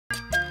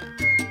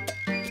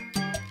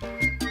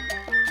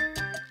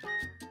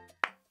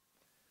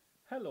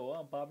Hello,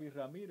 I'm Bobby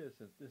Ramirez,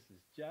 and this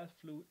is Jazz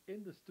Flute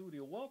in the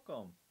studio.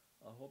 Welcome.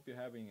 I hope you're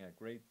having a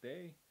great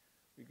day.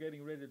 We're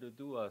getting ready to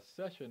do a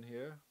session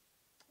here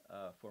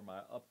for my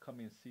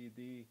upcoming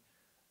CD.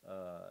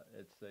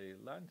 It's a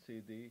Latin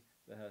CD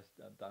that has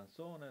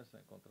danzones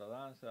and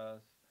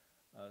contradanzas.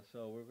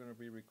 So we're going to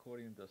be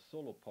recording the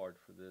solo part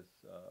for this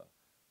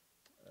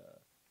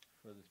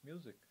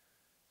music.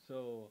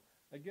 So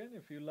again,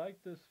 if you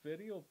like this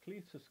video,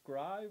 please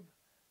subscribe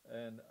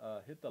and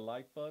hit the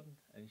like button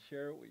and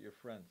share it with your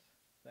friends.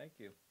 Thank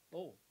you.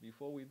 Oh,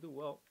 before we do,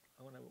 well,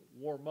 I want to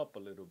warm up a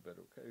little bit,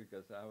 okay?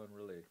 Because I haven't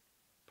really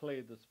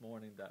played this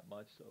morning that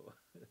much, so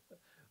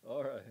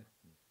all right.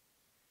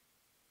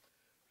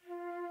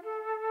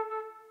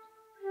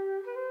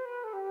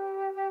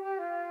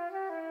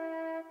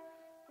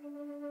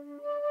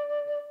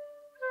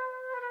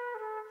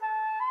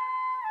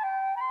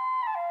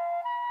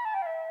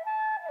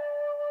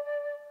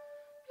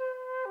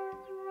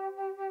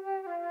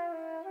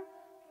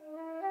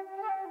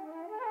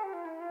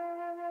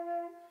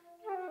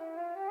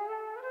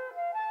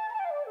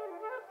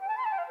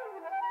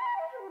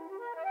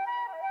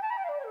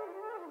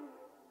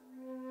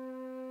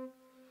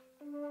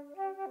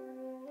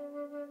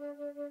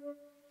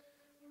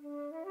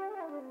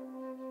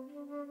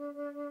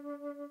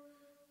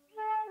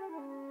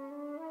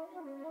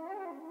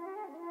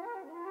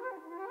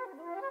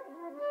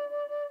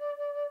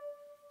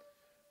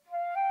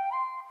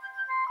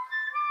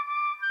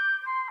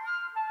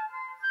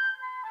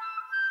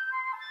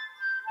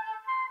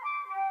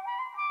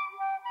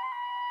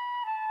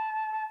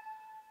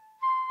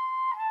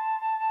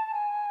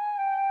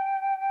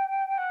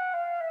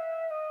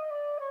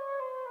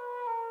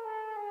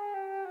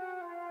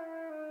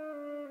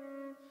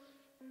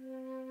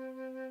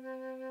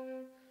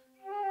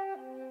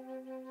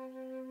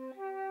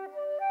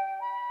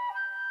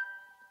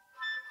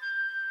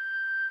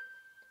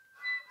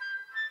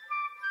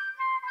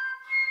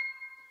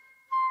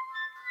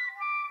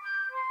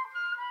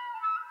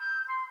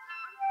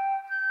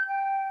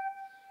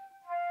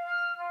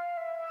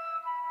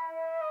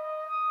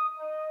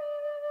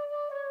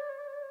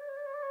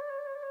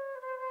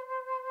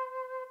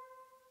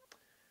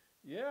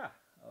 Yeah,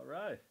 all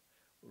right.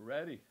 We're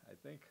ready, I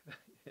think.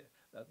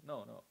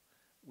 No.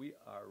 We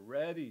are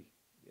ready.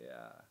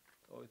 Yeah.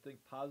 Always think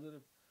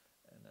positive,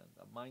 and then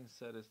the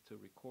mindset is to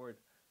record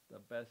the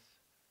best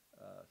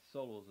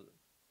solos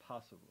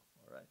possible.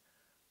 All right.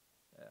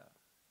 Yeah.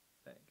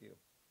 Thank you.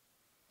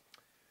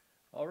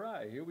 All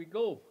right, here we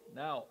go.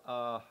 Now,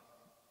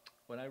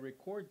 when I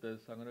record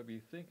this, I'm going to be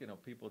thinking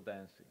of people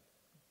dancing,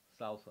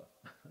 salsa,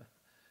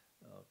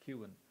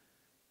 Cuban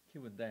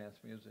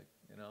dance music,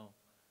 you know.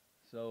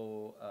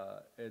 So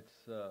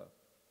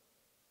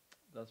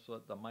that's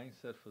what the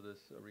mindset for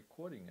this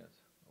recording is.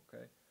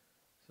 Okay,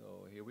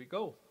 so here we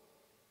go.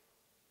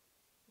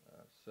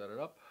 Set it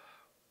up.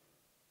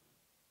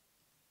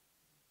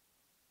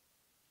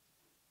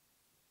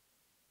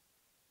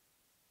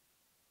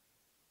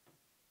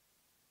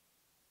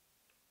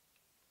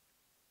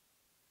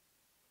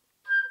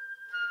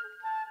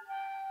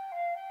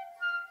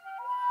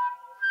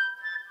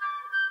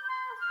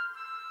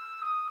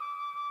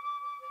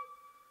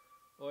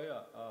 Oh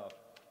yeah,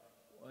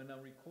 when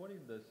I'm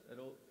recording this,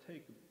 it'll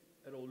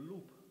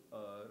loop.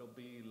 It'll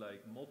be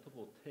like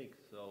multiple takes.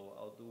 So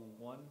I'll do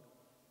one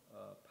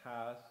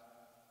pass,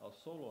 I'll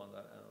solo on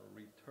that, and I'll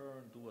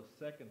return, do a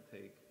second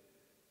take,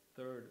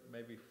 third,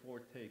 maybe four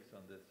takes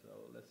on this. So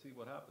let's see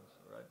what happens.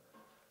 All right.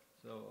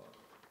 So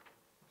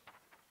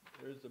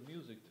here's the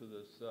music to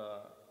this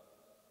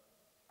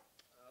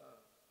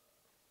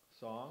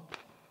song.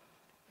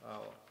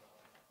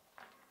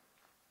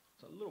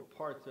 It's a little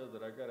part there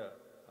that I gotta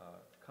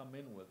come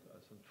in with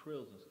some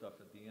trills and stuff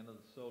at the end of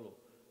the solo,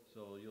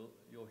 so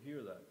you'll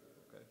hear that.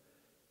 Okay,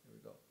 here we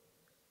go.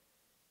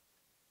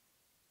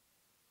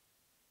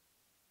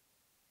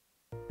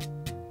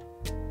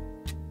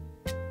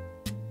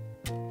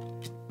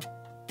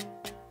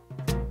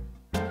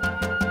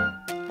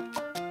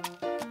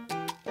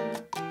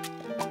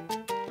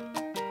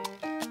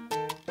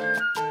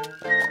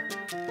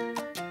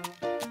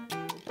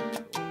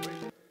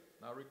 Wait,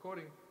 now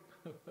recording.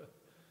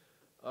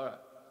 All right.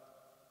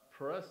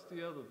 Press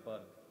the other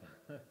button.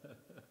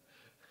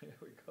 Here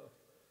we go.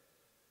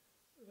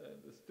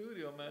 The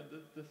studio, man,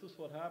 this is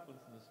what happens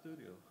in the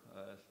studio.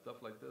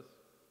 Stuff like this.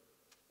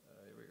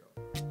 Here we go.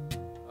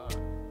 All right,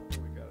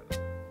 we got it.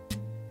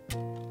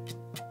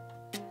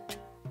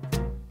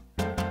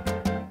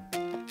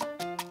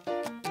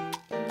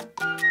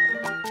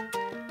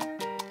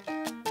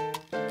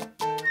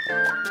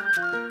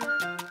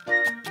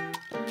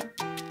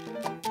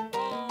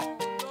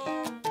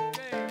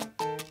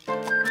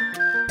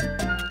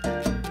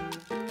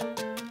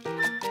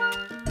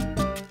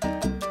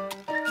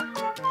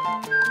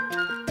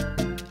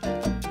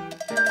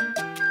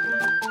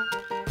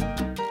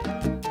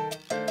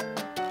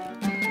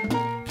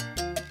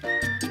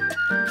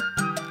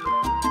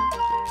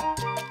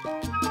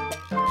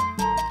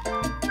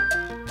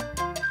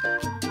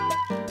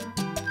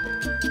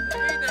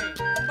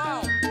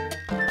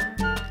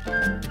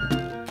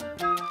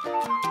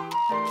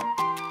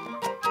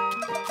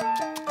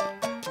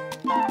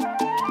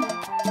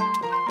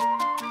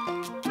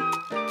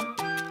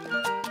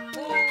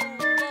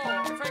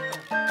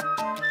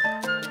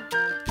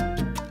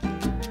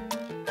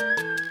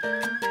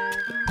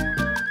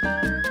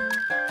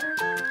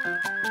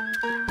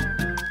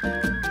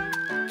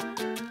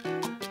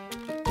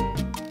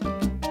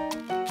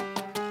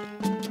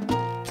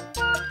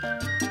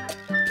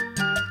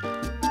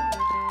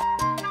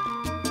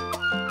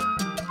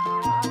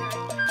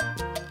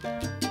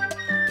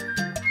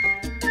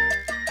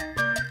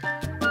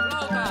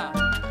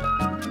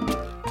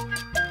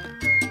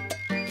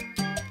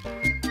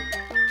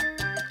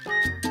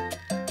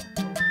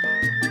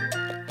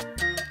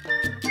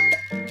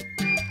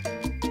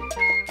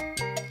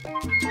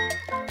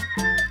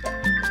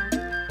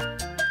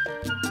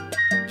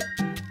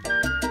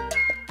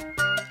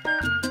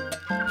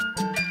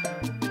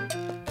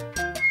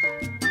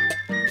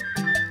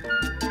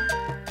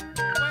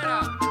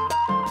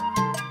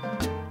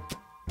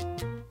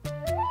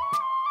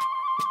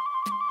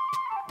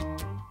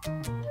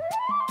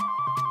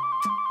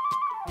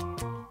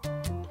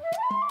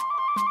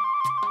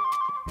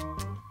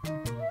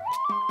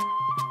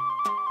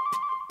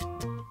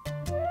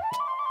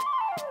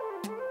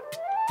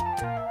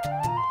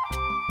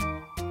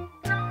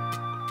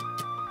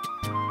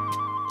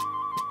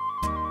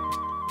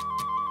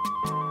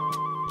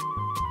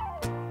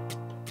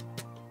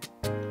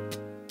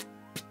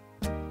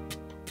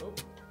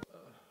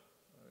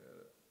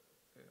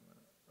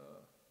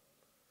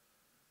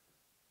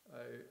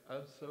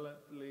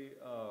 excellently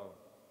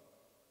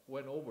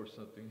went over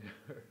something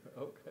here.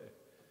 Okay.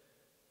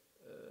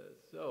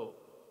 So,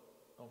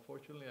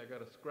 unfortunately, I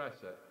gotta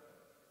scratch that.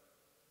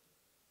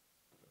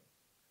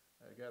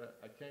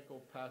 I can't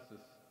go past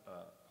this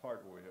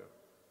part over here.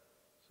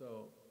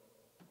 So,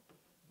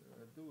 what I'm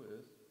gonna do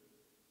is,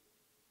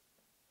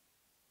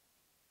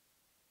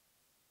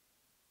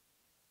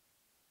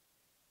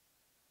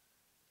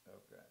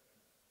 okay.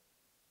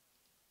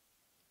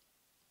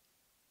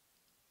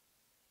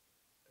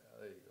 Yeah,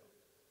 there you go.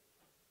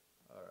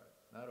 All right,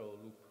 not all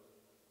loop.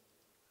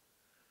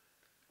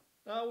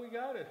 Now we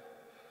got it.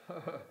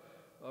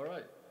 All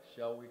right,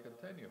 shall we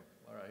continue?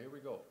 All right, here we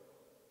go.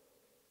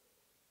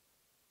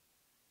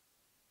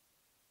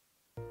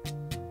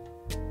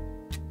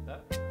 Are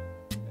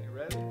you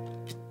ready?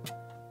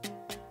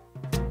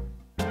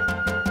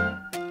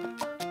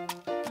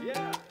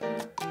 Yeah.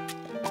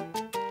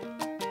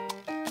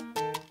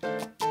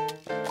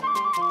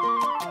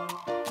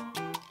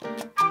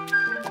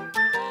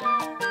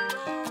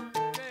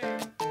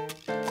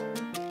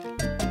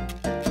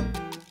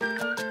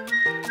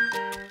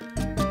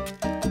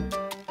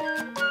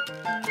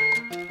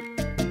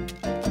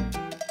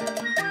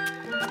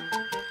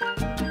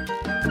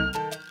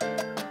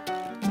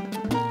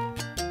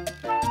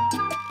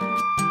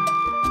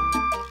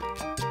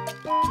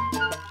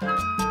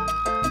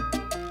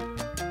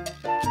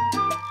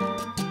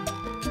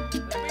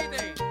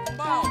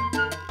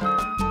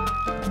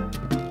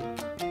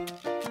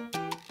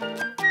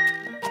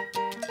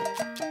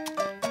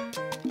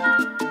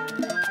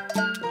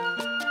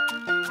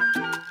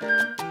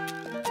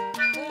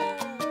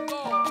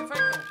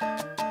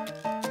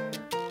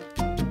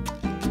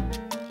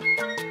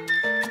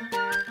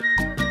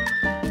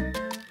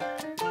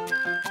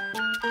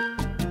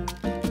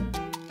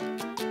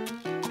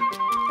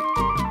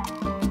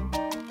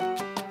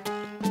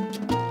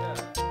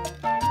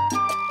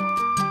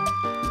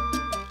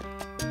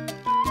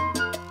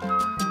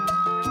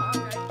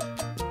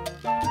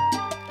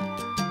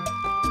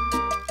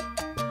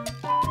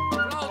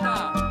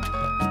 Flauta.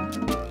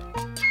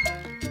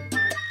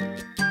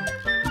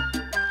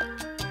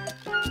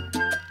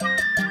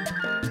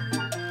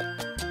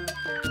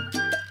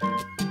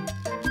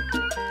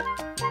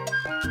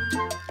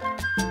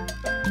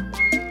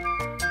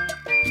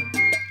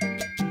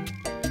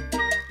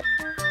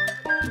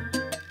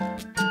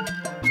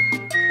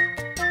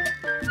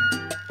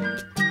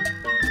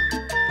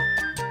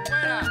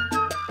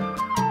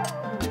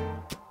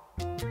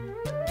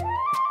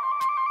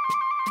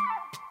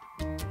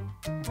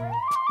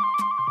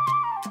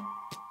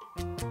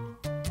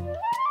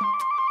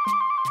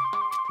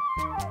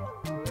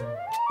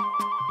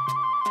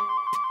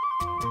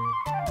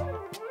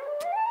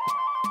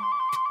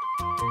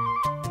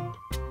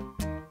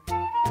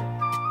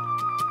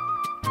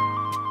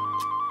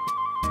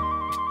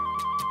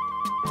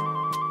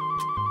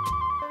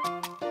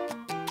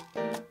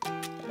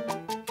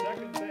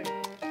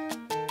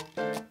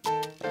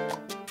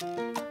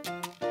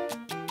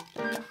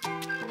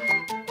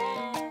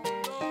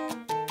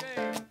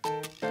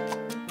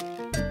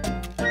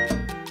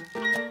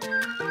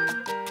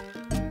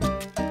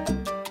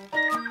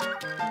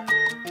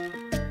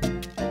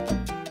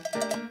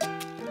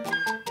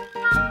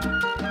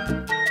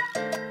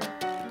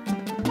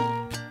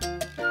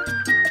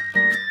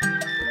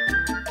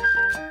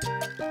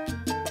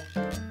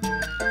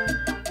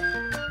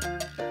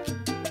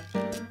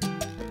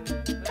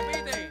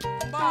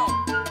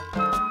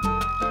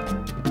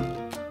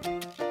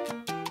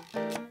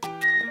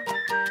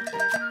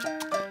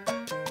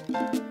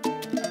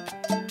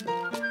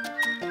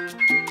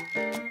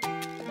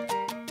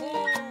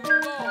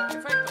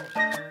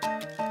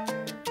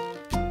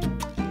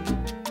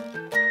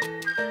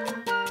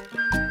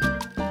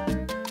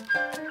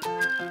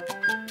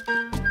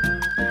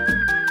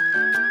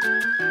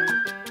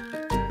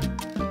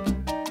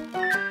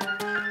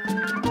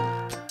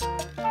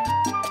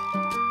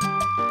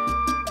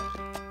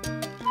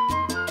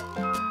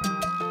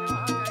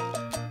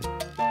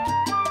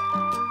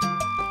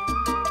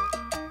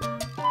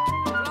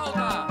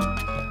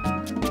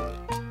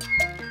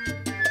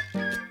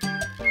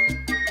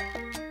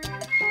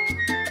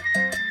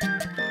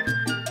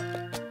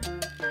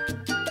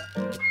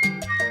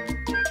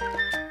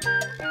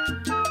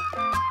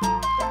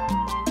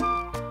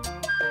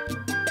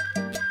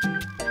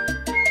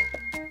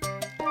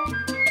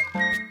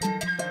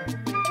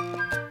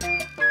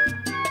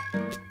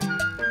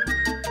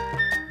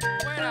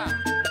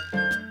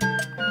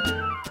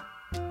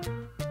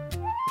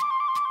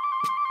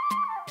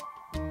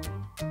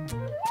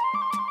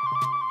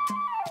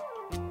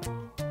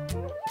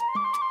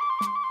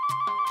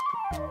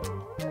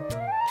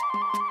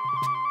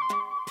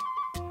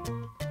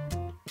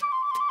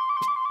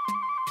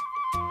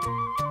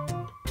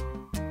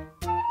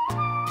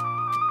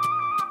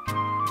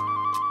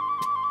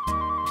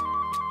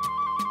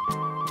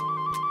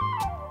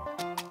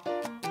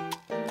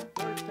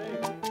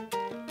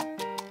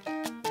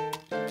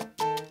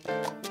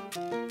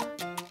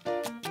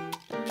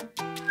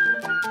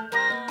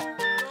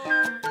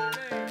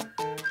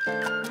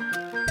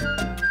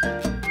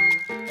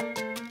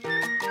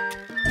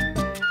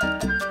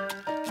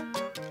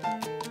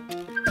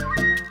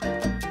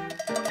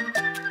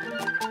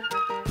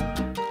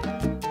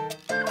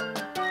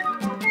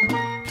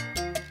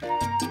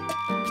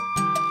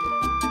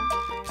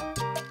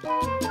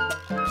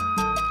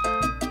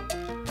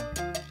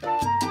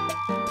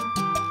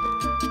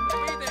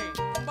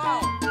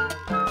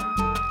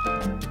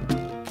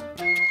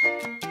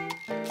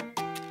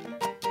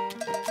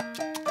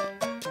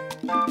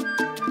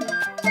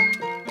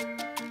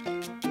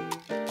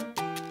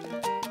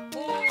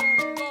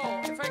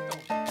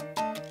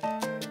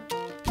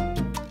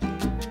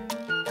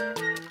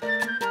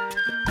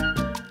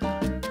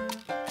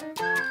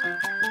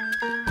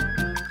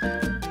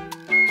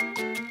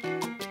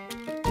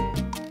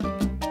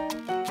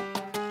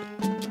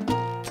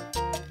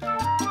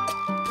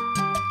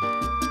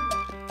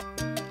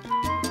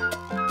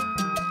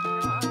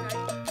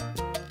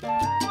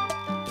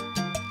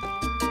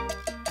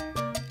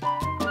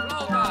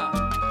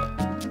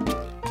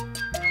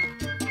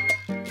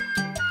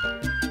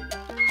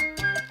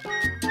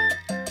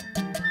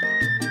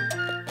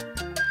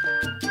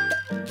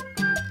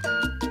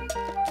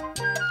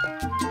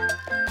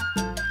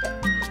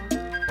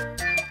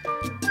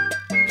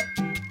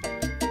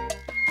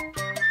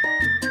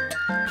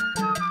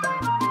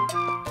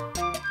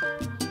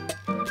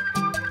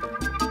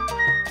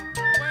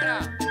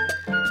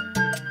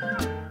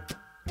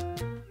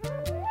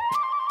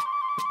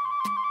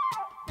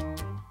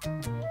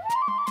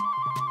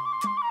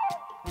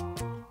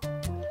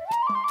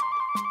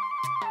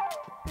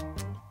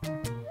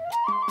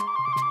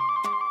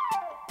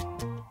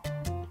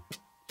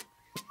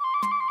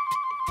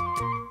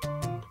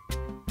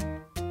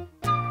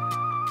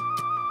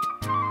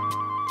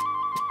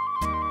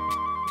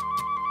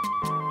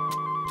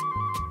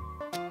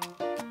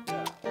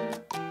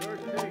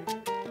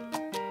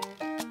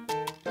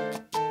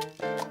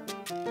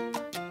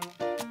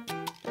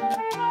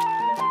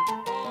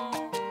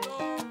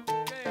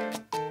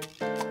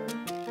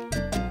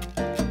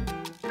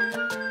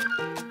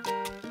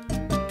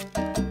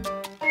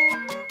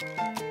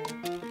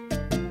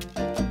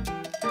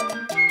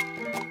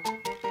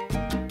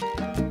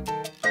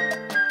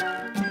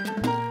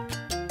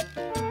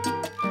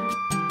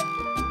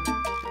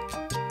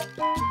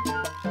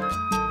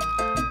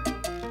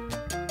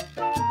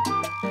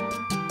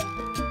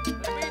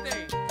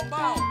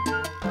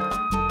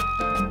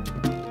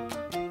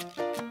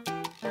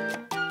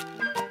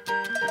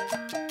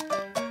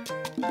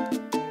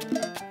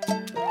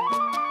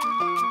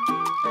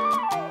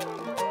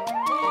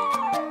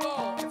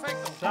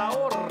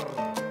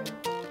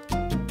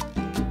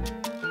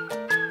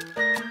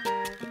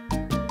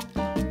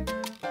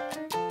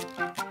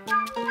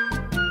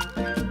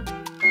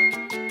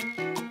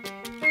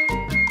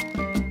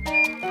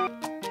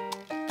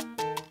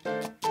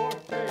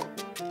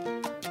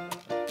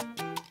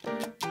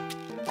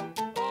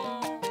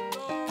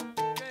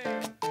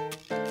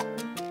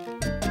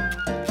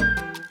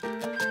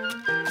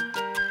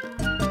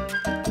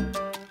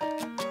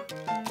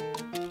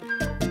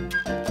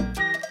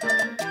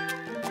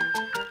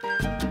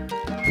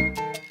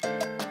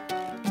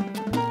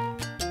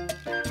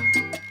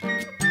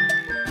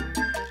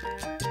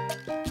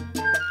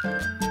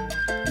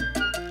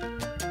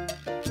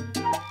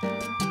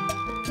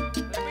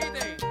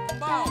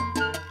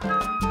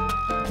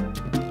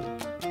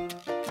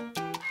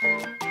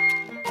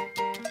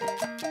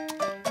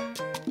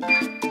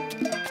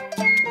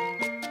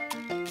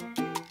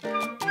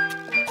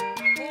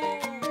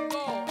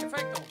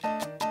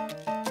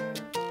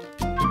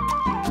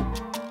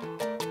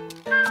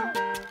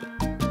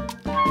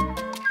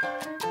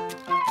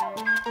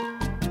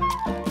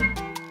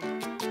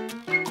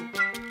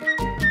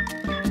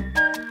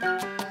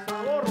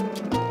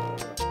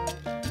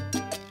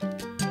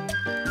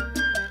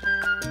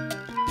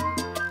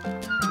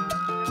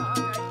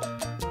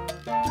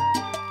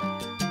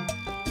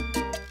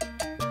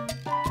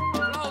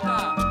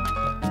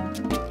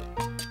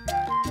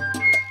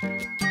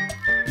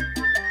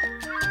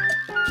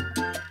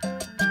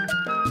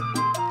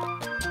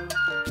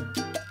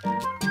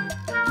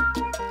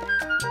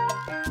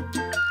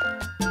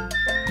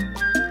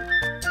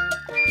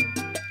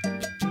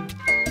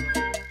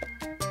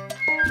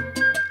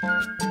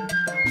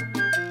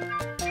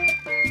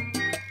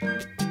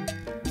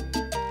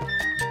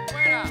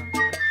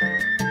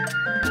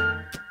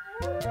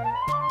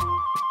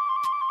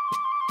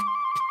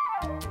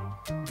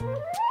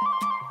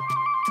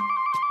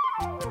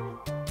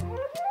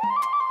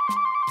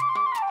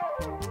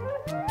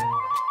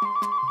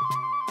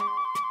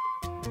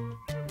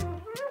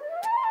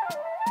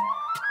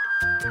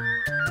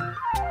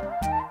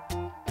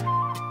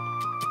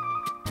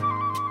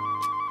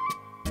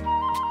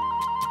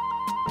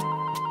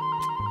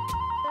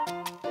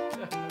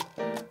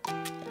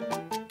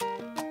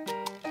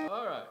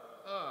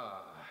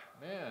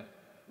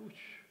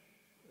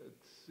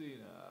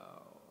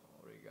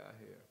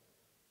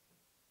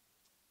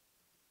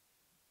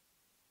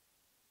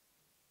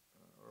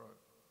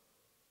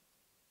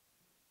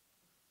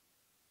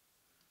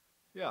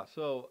 Yeah,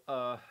 so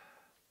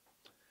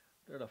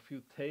there are a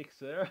few takes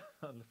there.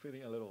 I'm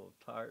feeling a little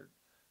tired.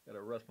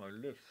 Gotta rest my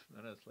lips,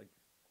 and it's like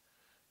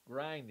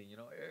grinding,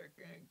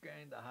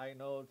 the high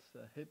notes,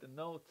 hit the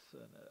notes,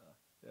 and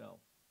you know.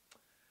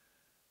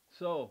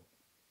 So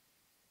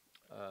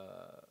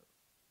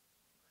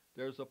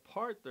there's a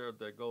part there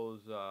that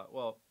goes,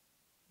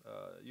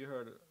 you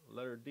heard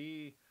letter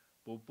D,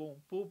 boom, boom,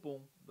 boom,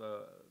 boom.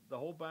 The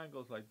whole band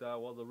goes like that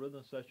while the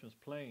rhythm section's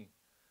playing,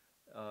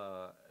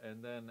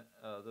 And then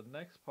the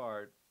next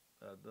part,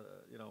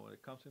 when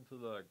it comes into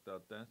the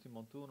dancing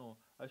montuno,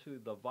 actually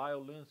the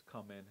violins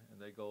come in and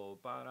they go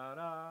ba da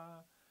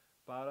da,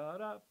 ba da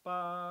da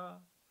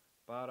ba,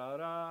 ba da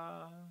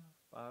da,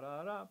 ba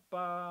da da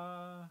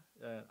ba.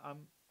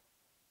 And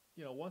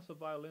once the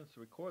violins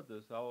record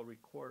this, I'll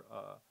record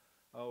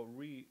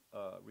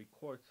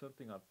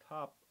something on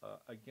top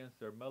against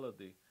their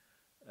melody,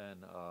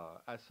 and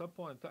at some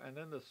point, and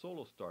then the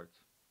solo starts.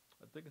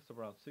 I think it's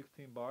around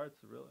 16 bars,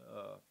 really,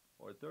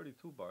 or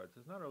 32 bars.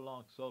 It's not a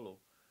long solo,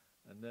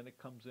 and then it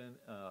comes in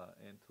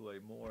into a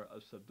more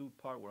subdued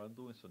part where I'm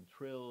doing some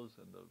trills,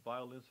 and the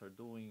violins are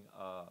doing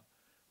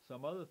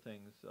some other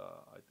things.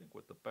 I think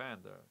with the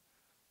band, they're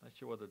not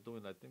sure what they're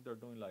doing. I think they're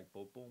doing like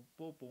boom, boom,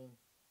 boom, boom,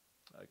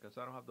 because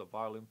I don't have the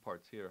violin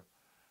parts here.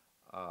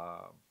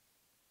 Uh,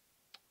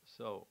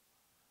 so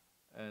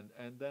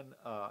and then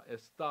it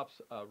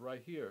stops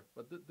right here.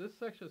 But this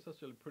section is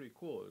actually pretty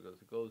cool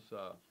because it goes.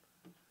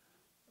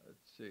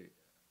 Let's see.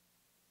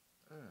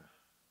 Uh,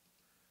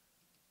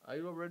 I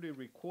already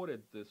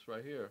recorded this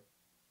right here,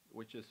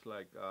 which is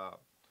like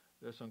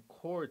there's some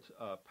chords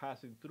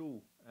passing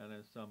through, and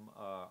then some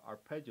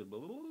arpeggio.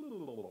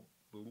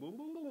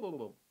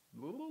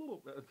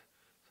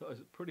 So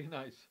it's pretty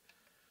nice.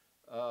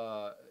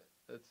 Uh,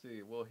 let's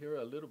see. We'll hear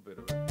a little bit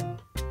of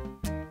it.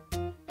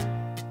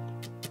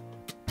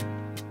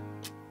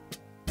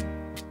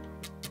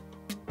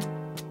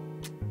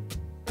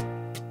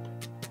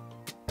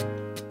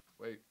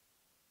 Wait.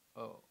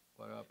 Oh,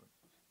 what happened?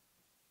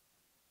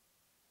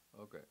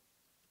 Okay.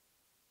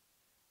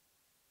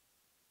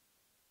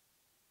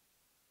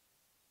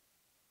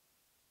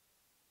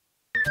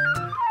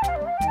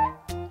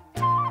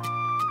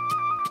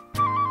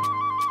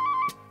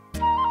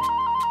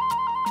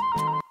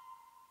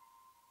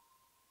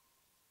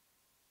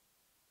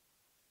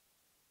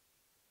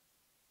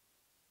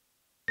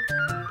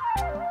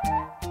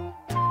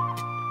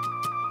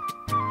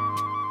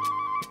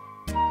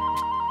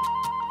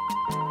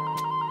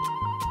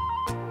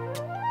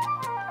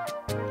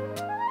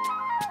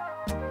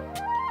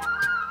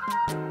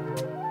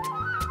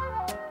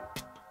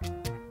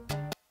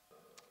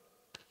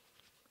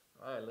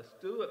 All right, let's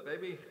do it,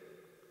 baby.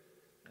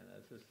 And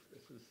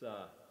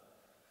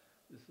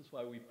this is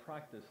why we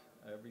practice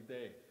every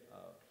day.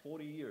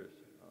 40 years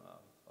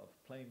of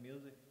playing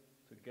music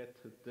to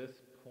get to this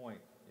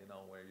point.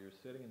 Where you're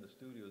sitting in the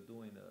studio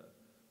doing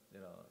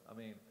I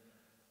mean,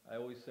 I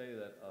always say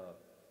that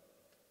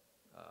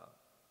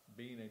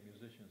being a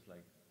musician is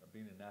like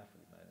being an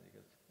athlete, man. You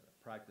get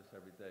practice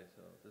every day.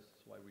 So this is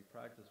why we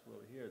practice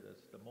over here.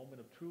 That's the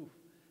moment of truth.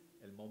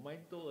 El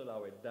momento de la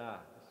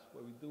verdad. This is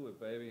where we do it,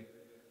 baby.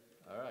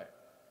 All right.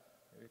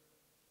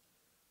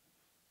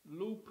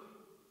 Loop.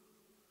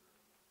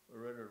 We're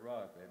ready to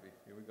rock, baby.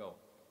 Here we go.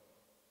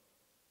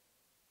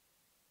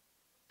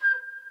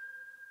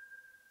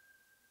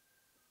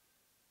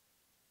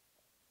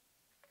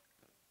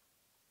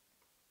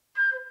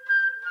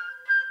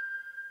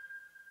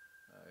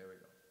 Here we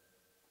go.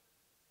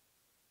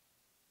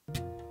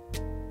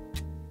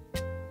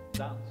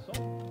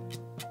 Danson.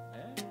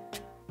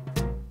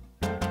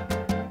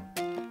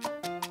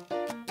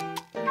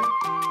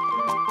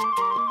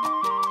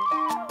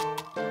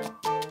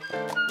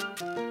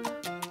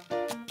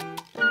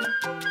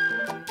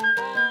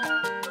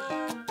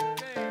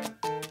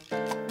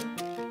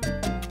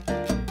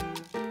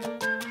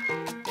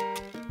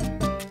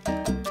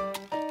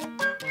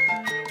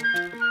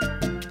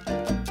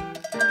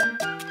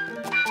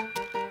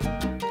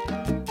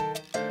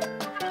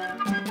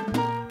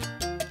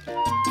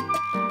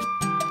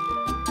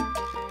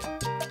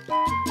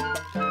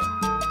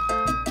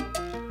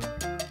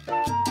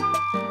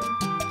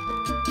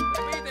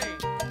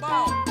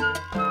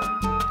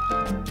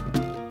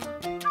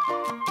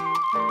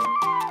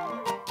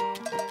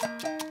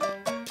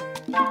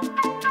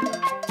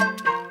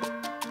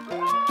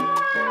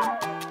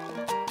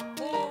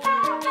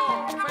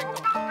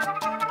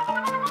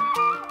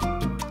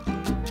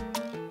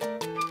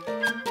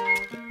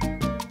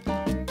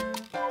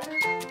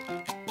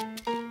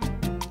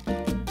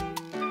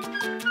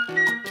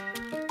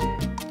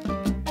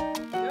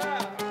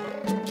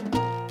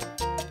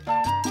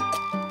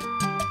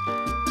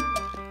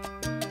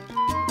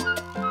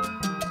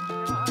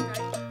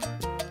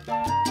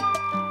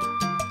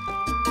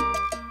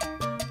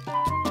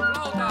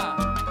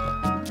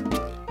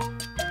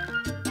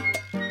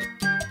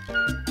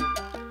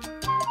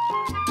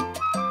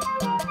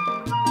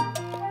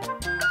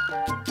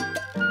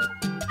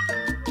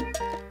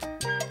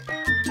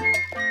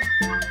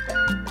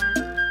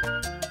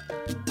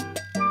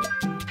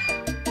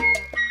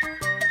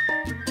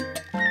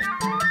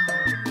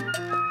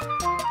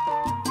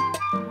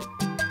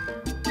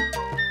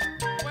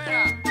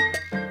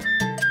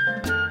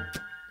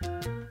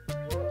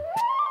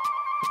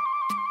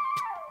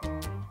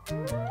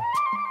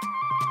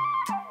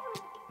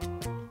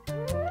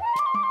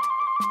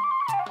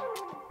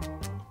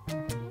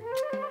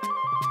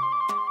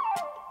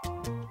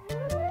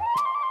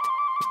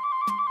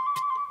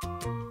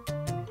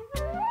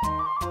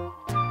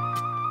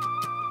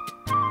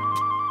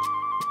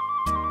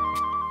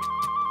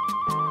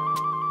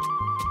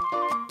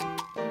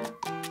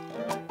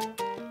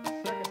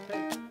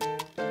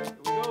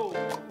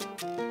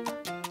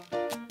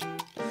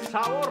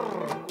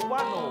 sabor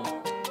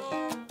cubano.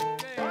 Oh,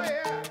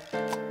 yeah.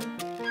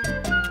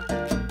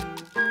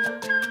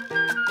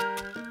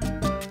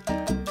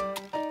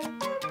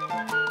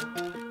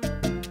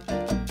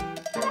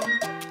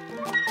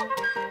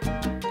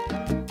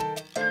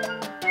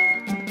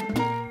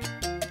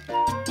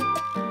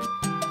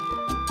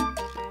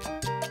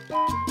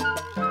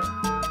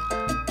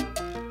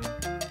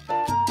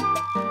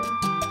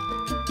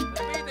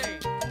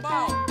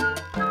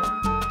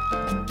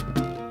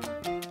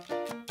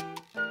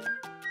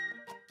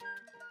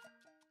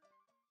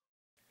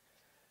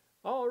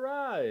 All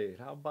right,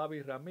 I'm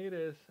Bobby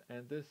Ramirez,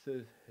 and this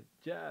is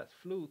Jazz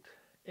Flute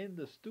in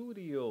the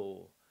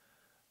studio.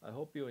 I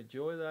hope you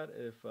enjoy that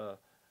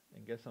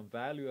and get some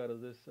value out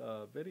of this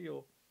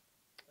video.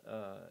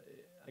 Uh,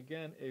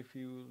 Again, if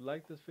you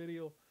like this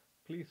video,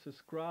 please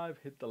subscribe,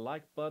 hit the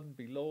like button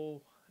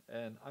below,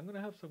 and I'm going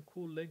to have some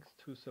cool links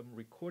to some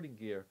recording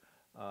gear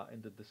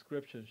in the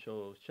description,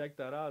 so check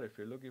that out if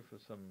you're looking for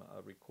some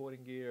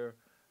recording gear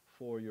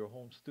for your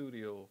home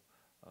studio.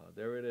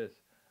 There it is.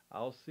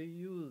 I'll see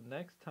you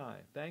next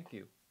time. Thank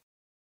you.